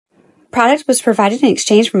product was provided in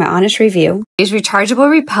exchange for my honest review. Use Rechargeable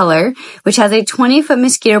Repeller, which has a 20-foot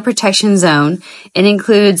mosquito protection zone. It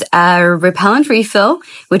includes a repellent refill,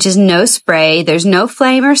 which is no spray. There's no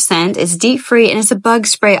flame or scent. It's DEET-Free, and it's a bug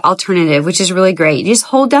spray alternative, which is really great. You just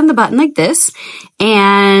hold down the button like this,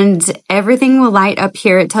 and everything will light up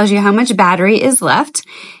here. It tells you how much battery is left,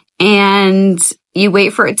 and you wait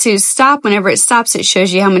for it to stop. Whenever it stops, it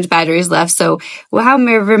shows you how much battery is left. So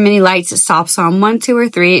however many lights it stops on, 1, 2, or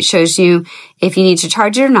 3, it shows you if you need to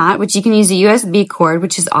charge it or not, which you can use a USB cord,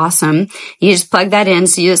 which is awesome. You just plug that in.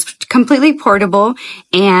 So it's completely portable,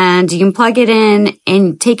 and you can plug it in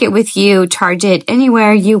and take it with you, charge it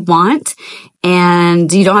anywhere you want.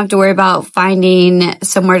 And you don't have to worry about finding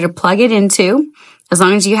somewhere to plug it into, as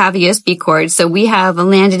long as you have a USB cord. So we have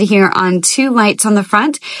landed here on 2 lights on the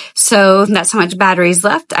front. So that's how much battery is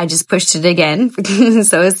left. I just pushed it again.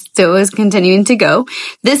 So it still is continuing to go.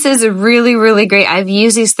 This is really, really great. I've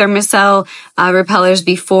used these Thermacell repellers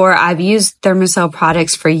before. I've used Thermacell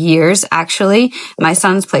products for years, actually. My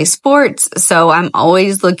sons play sports, so I'm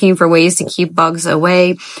always looking for ways to keep bugs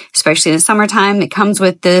away, especially in the summertime. It comes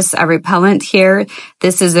with this repellent here.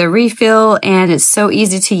 This is a refill, and it's so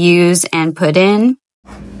easy to use and put in.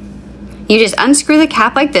 You just unscrew the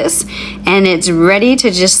cap like this, and it's ready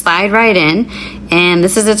to just slide right in. And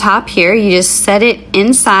this is the top here. You just set it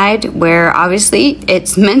inside where obviously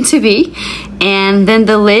it's meant to be. And then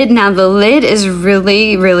the lid, now the lid is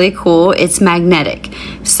really, really cool. It's magnetic.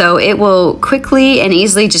 So it will quickly and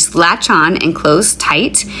easily just latch on and close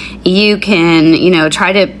tight. You can,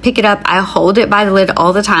 try to pick it up. I hold it by the lid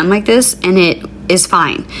all the time like this, and it is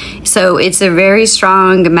fine. So it's a very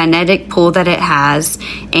strong magnetic pull that it has,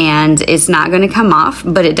 and it's not going to come off,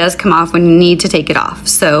 but it does come off when you need to take it off.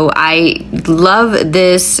 So I love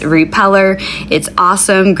this repeller. It's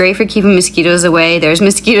awesome, great for keeping mosquitoes away. There's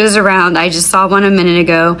mosquitoes around. I just saw one a minute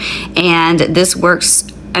ago, and this works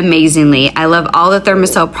amazingly. I love all the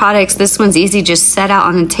Thermacell products. This one's easy, just set out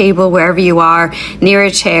on the table wherever you are, near a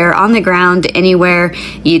chair, on the ground, anywhere.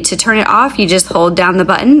 To turn it off, you just hold down the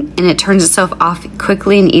button and it turns itself off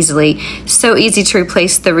quickly and easily. So easy to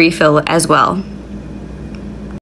replace the refill as well.